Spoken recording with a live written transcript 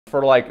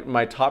For like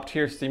my top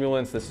tier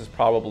stimulants, this is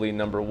probably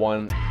number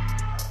one.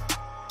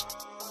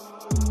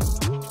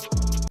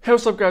 Hey,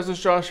 what's up guys,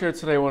 it's Josh here.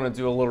 Today I want to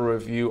do a little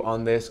review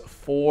on this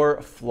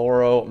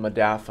 4-Fluoro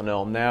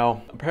Modafinil.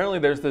 Now, apparently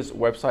there's this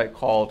website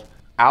called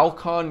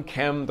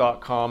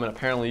alconchem.com, and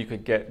apparently you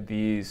could get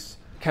these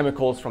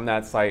chemicals from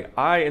that site.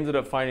 I ended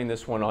up finding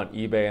this one on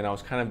eBay, and I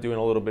was kind of doing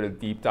a little bit of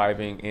deep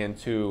diving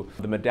into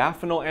the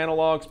modafinil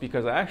analogs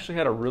because I actually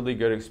had a really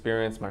good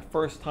experience my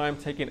first time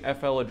taking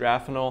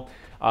Fl-Modafinil.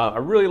 I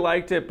really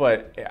liked it,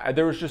 but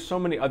there was just so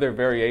many other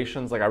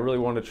variations. Like I really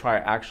wanted to try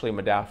actually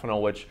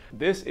modafinil, which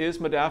this is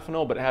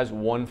modafinil, but it has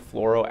one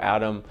fluoro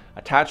atom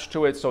attached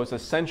to it. So it's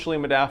essentially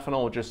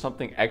modafinil with just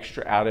something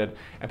extra added.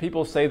 And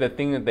people say the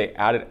thing that they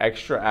added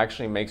extra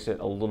actually makes it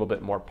a little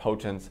bit more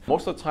potent.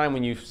 Most of the time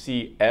when you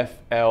see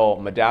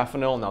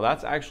Fl-Modafinil, now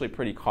that's actually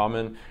pretty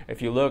common.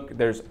 If you look,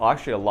 there's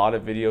actually a lot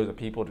of videos of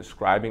people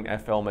describing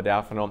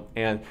Fl-Modafinil,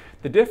 and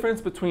the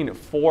difference between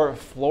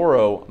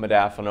 4-Fluoro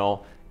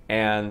Modafinil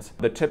and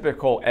the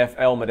typical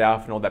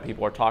Fl-Modafinil that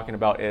people are talking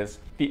about is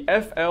the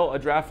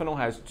Fl-Modafinil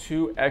has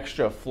 2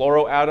 extra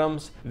fluoro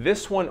atoms.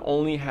 This one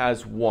only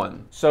has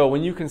 1. So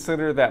when you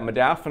consider that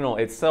modafinil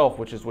itself,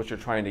 which is what you're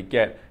trying to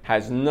get,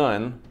 has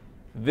none,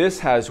 this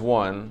has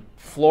 1,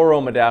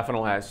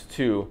 Flmodafinil has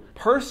 2.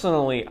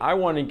 Personally, I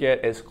want to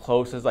get as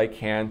close as I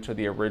can to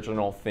the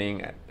original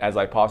thing as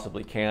I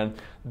possibly can.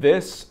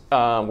 This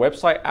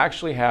website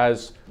actually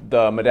has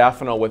the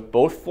modafinil with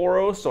both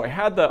fluoros, so I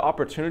had the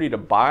opportunity to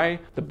buy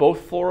the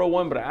both fluoro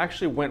one, but I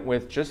actually went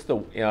with just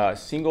the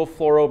single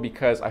fluoro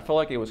because I felt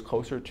like it was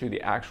closer to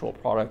the actual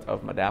product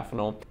of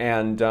modafinil.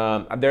 And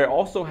they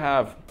also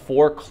have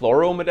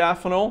 4-Chloro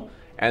Modafinil,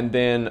 and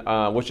then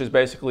which is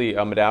basically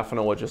a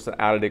modafinil with just an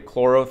added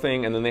chloro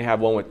thing, and then they have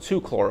one with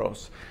 2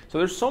 chloros. So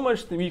there's so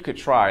much that you could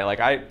try.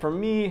 Like for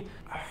me,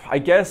 I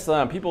guess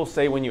people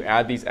say when you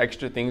add these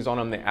extra things on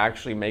them, they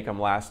actually make them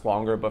last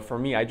longer. But for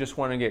me, I just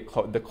want to get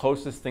the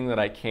closest thing that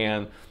I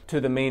can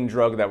to the main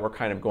drug that we're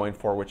kind of going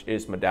for, which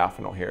is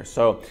modafinil here.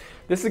 So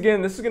this is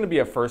going to be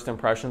a first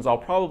impressions. I'll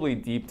probably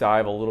deep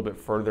dive a little bit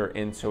further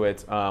into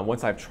it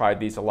once I've tried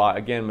these a lot.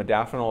 Again,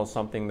 modafinil is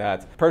something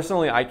that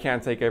personally I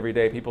can't take every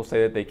day. People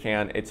say that they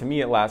can. To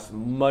me, it lasts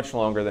much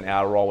longer than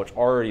Adderall, which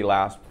already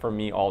lasts for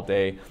me all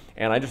day.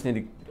 And I just need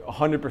to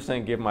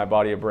 100% give my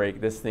body a break.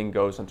 This thing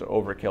goes into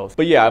overkill.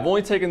 But yeah, I've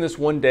only taken this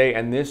one day,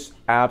 and this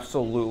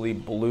absolutely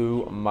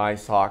blew my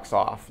socks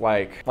off.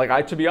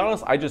 To be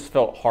honest, I just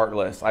felt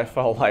heartless. I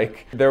felt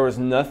like there was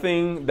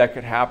nothing that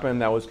could happen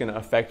that was going to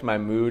affect my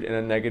mood in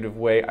a negative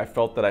way. I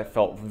felt that I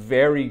felt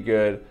very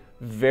good,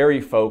 very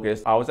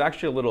focused. I was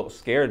actually a little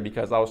scared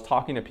because I was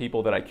talking to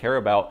people that I care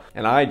about,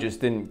 and I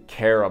just didn't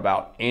care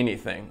about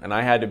anything. And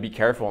I had to be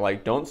careful,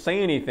 like, don't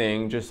say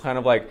anything, just kind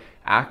of like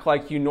act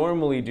like you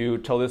normally do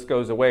till this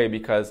goes away,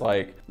 because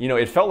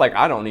it felt like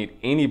I don't need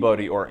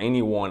anybody or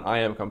anyone. I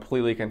am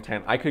completely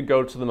content. I could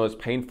go to the most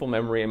painful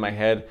memory in my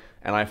head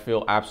and I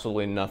feel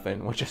absolutely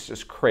nothing, which is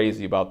just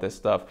crazy about this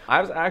stuff. I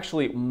was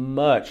actually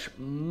much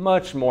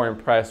more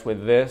impressed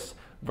with this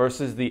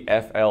versus the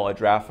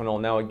Fl-Modafinil.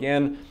 Now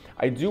again,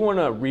 I do want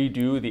to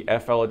redo the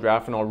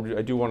Fl-Modafinil.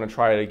 I do want to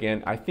try it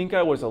again. I think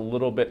I was a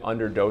little bit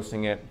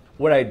underdosing it.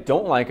 What I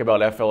don't like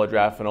about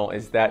Fl-Modafinil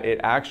is that it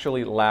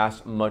actually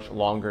lasts much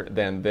longer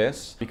than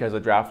this, because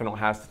Modafinil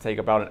has to take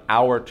about an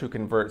hour to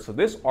convert. So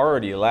this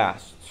already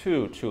lasts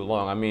too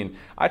long. I mean,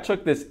 I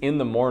took this in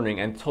the morning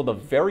until the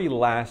very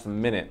last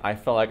minute. I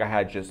felt like I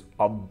had just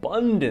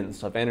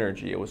abundance of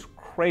energy. It was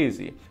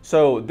crazy.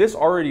 So this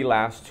already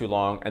lasts too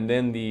long, and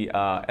then the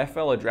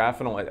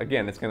Fl-Modafinil,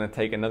 again, it's going to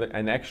take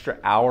an extra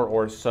hour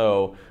or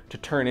so to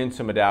turn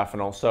into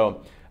modafinil.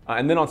 So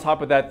and then on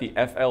top of that, the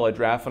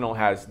Fl-Modafinil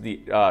has the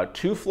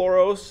 2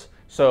 fluoros.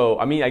 So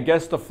I mean, I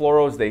guess the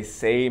fluoros, they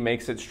say,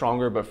 makes it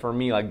stronger, but for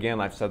me, again,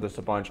 I've said this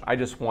a bunch, I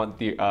just want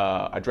the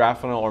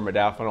Modafinil or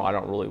modafinil. I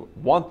don't really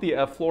want the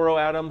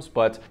fluoro atoms,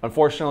 but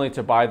unfortunately,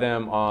 to buy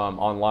them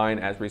online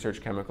as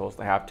research chemicals,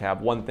 they have to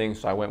have one thing,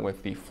 so I went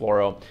with the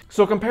fluoro.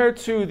 So compared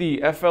to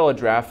the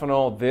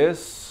Fl-Modafinil,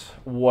 this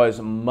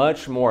was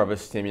much more of a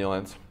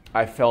stimulant.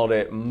 I felt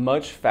it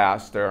much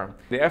faster.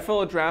 The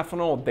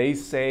Fl-Modafinil, they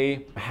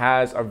say,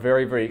 has a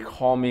very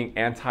calming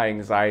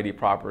anti-anxiety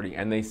property,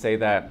 and they say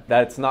that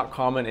that's not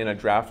common in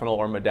Modafinil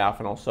or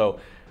modafinil. So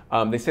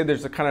they say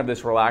there's a kind of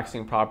this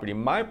relaxing property.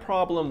 My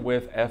problem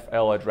with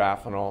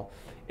Fl-Modafinil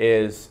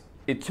is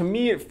to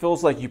me, it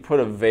feels like you put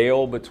a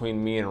veil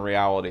between me and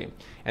reality.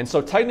 And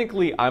so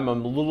technically, I'm a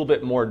little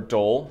bit more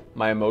dull.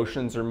 My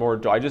emotions are more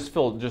dull. I just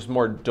feel just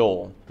more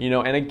dull,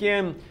 and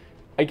again,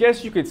 I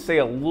guess you could say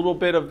a little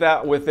bit of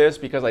that with this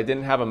because I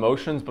didn't have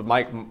emotions, but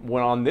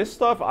when on this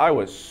stuff, I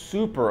was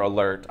super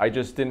alert. I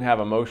just didn't have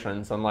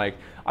emotions. And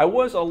I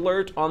was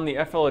alert on the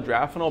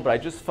Fl-Modafinil, but I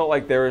just felt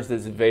like there was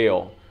this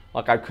veil.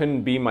 Like I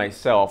couldn't be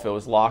myself. It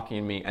was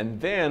locking me. And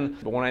then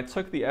when I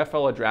took the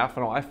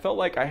Fl-Modafinil, I felt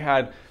like I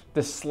had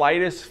the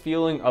slightest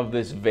feeling of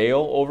this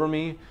veil over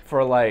me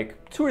for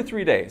 2 or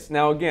 3 days.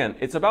 Now again,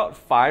 it's about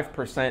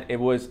 5%. It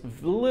was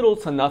little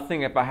to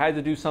nothing. If I had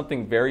to do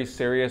something very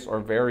serious or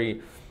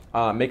very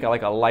make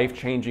like a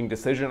life-changing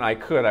decision,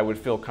 I would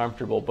feel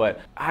comfortable,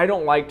 but I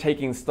don't like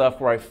taking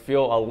stuff where I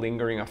feel a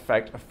lingering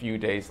effect a few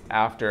days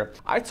after.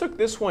 I took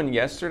this one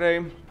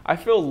yesterday. I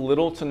feel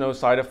little to no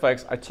side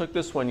effects. I took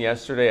this one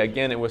yesterday.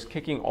 Again, it was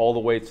kicking all the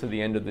way to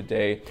the end of the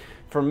day.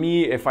 For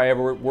me, if I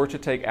ever were to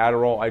take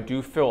Adderall, I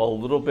do feel a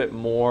little bit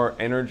more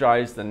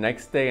energized the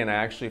next day, and I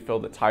actually feel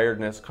the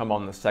tiredness come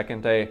on the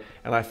second day.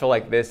 And I feel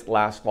like this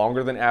lasts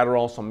longer than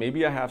Adderall, so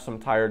maybe I have some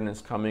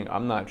tiredness coming,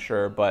 I'm not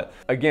sure. But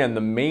again,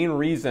 the main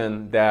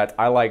reason that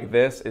I like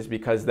this is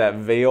because that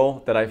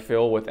veil that I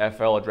feel with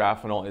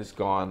Fl-Modafinil is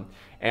gone.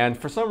 And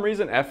for some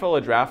reason,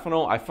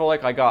 Fl-Modafinil, I feel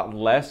like I got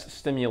less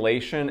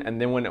stimulation,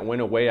 and then when it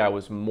went away, I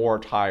was more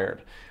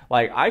tired.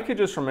 Like, I could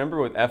just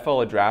remember with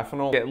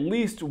Fl-Modafinil, at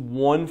least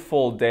one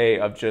full day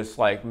of just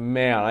like,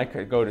 man, I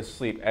could go to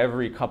sleep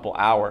every couple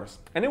hours.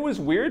 And it was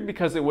weird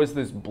because it was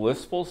this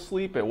blissful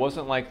sleep. It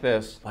wasn't like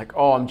this, like,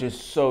 oh, I'm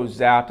just so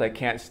zapped, I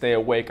can't stay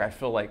awake, I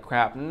feel like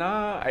crap.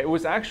 Nah, it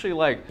was actually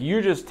like,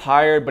 you're just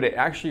tired, but it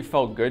actually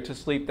felt good to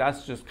sleep.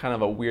 That's just kind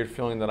of a weird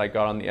feeling that I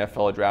got on the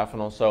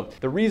Fl-Modafinil. So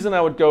the reason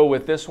I would go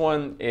with this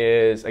one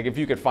is, like, if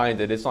you could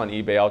find it, it's on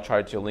eBay. I'll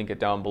try to link it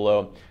down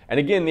below. And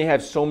again, they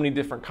have so many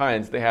different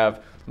kinds. They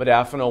have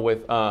Modafinil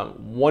with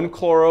 1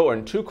 chloro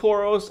and 2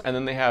 chloros, and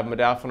then they have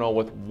Modafinil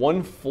with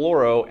 1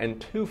 fluoro and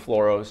 2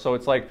 fluoros. So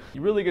it's like,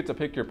 you really get to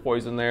pick your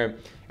poison there.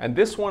 And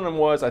this one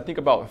was, I think,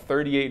 about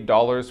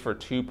 $38 for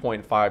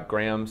 2.5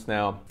 grams.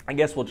 Now, I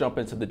guess we'll jump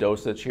into the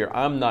dosage here.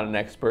 I'm not an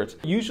expert.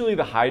 Usually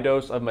the high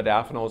dose of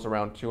Modafinil is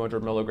around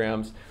 200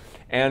 milligrams.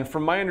 And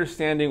from my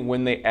understanding,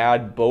 when they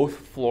add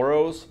both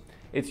fluoros,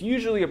 it's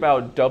usually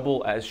about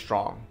double as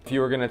strong. If you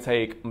were gonna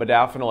take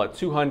Modafinil at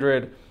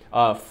 200,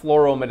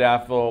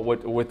 Modafinil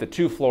with the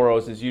 2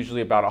 fluoros is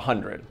usually about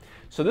 100.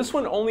 So this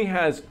one only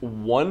has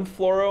 1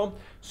 fluoro.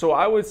 So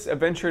I would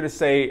venture to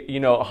say, you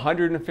know,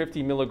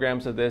 150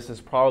 milligrams of this is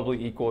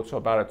probably equal to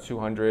about a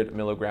 200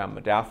 milligram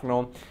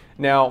Modafinil.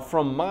 Now,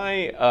 from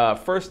my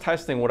first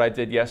testing, what I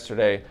did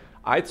yesterday,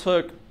 I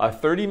took a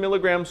 30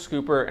 milligram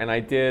scooper and I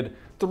did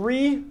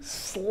 3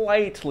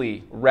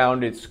 slightly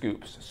rounded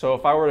scoops. So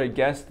if I were to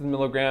guess the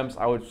milligrams,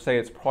 I would say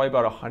it's probably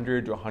about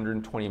 100 to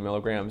 120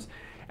 milligrams.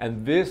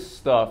 And this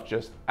stuff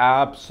just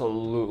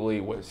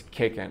absolutely was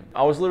kicking.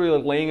 I was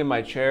literally laying in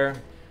my chair,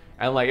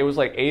 and like it was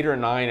like 8 or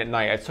 9 at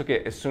night. I took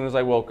it as soon as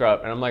I woke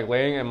up, and I'm like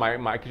laying in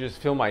I could just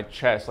feel my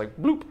chest like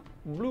bloop,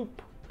 bloop,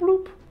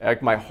 bloop.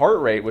 Like my heart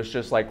rate was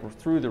just like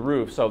through the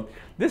roof. So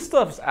this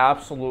stuff's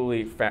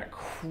absolutely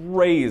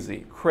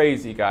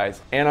crazy,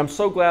 guys. And I'm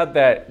so glad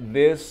that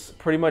this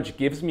pretty much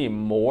gives me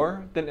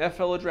more than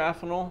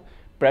Fl-Modafinil,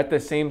 but at the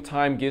same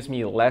time gives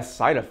me less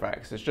side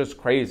effects. It's just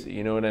crazy,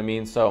 you know what I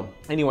mean? So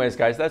anyways,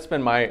 guys, that's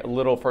been my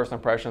little first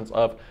impressions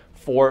of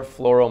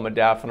 4-Fluoro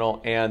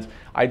Modafinil, and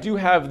I do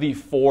have the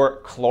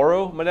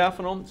 4-Chloro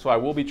Modafinil, so I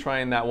will be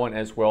trying that one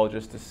as well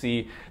just to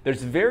see.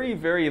 There's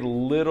very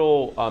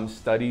little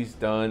studies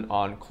done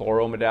on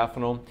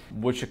chloromodafinil,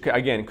 which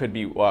again could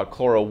be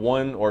chloro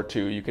 1 or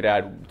 2. You could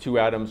add 2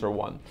 atoms or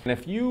 1. And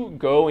if you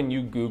go and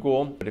you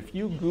Google,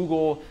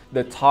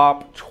 the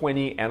top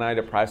 20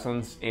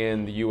 antidepressants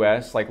in the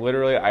US, like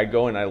literally I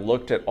go and I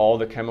looked at all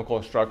the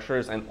chemical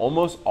structures, and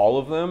almost all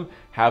of them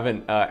have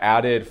an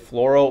added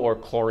fluoro or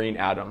chlorine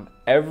atom.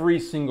 Every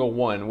single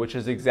one, which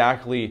is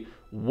exactly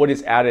what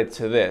is added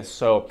to this.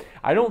 So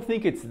I don't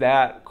think it's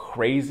that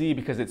crazy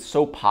because it's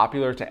so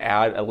popular to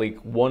add like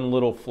 1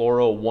 little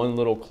fluoro, 1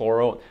 little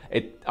chloro.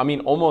 I mean,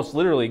 almost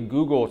literally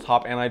Google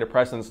top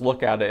antidepressants,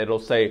 look at it, it'll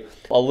say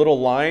a little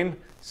line,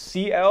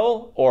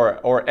 Cl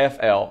or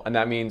Fl, and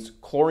that means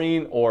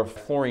chlorine or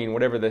fluorine,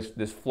 whatever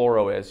this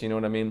fluoro is, you know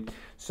what I mean?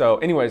 So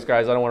anyways,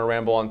 guys, I don't want to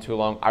ramble on too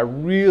long. I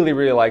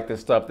really like this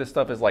stuff. This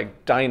stuff is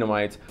like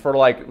dynamite. For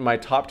like my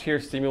top tier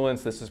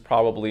stimulants, this is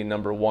probably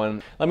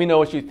 #1. Let me know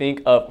what you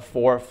think of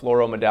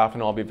 4-Fluoro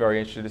Modafinil. I'll be very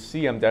interested to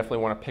see. I definitely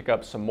want to pick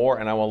up some more,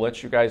 and I will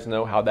let you guys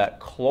know how that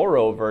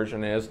chloro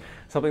version is.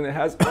 Something that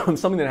has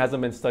something that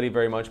hasn't been studied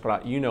very much,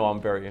 but you know I'm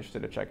very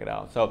interested to check it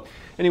out. So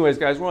anyways,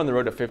 guys, we're on the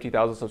road to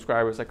 50,000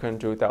 subscribers. I couldn't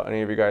do it without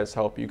any of you guys'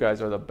 help. You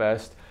guys are the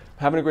best.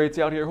 Having a great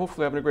day out here.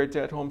 Hopefully having a great day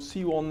at home.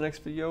 See you all in the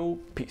next video.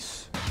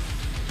 Peace.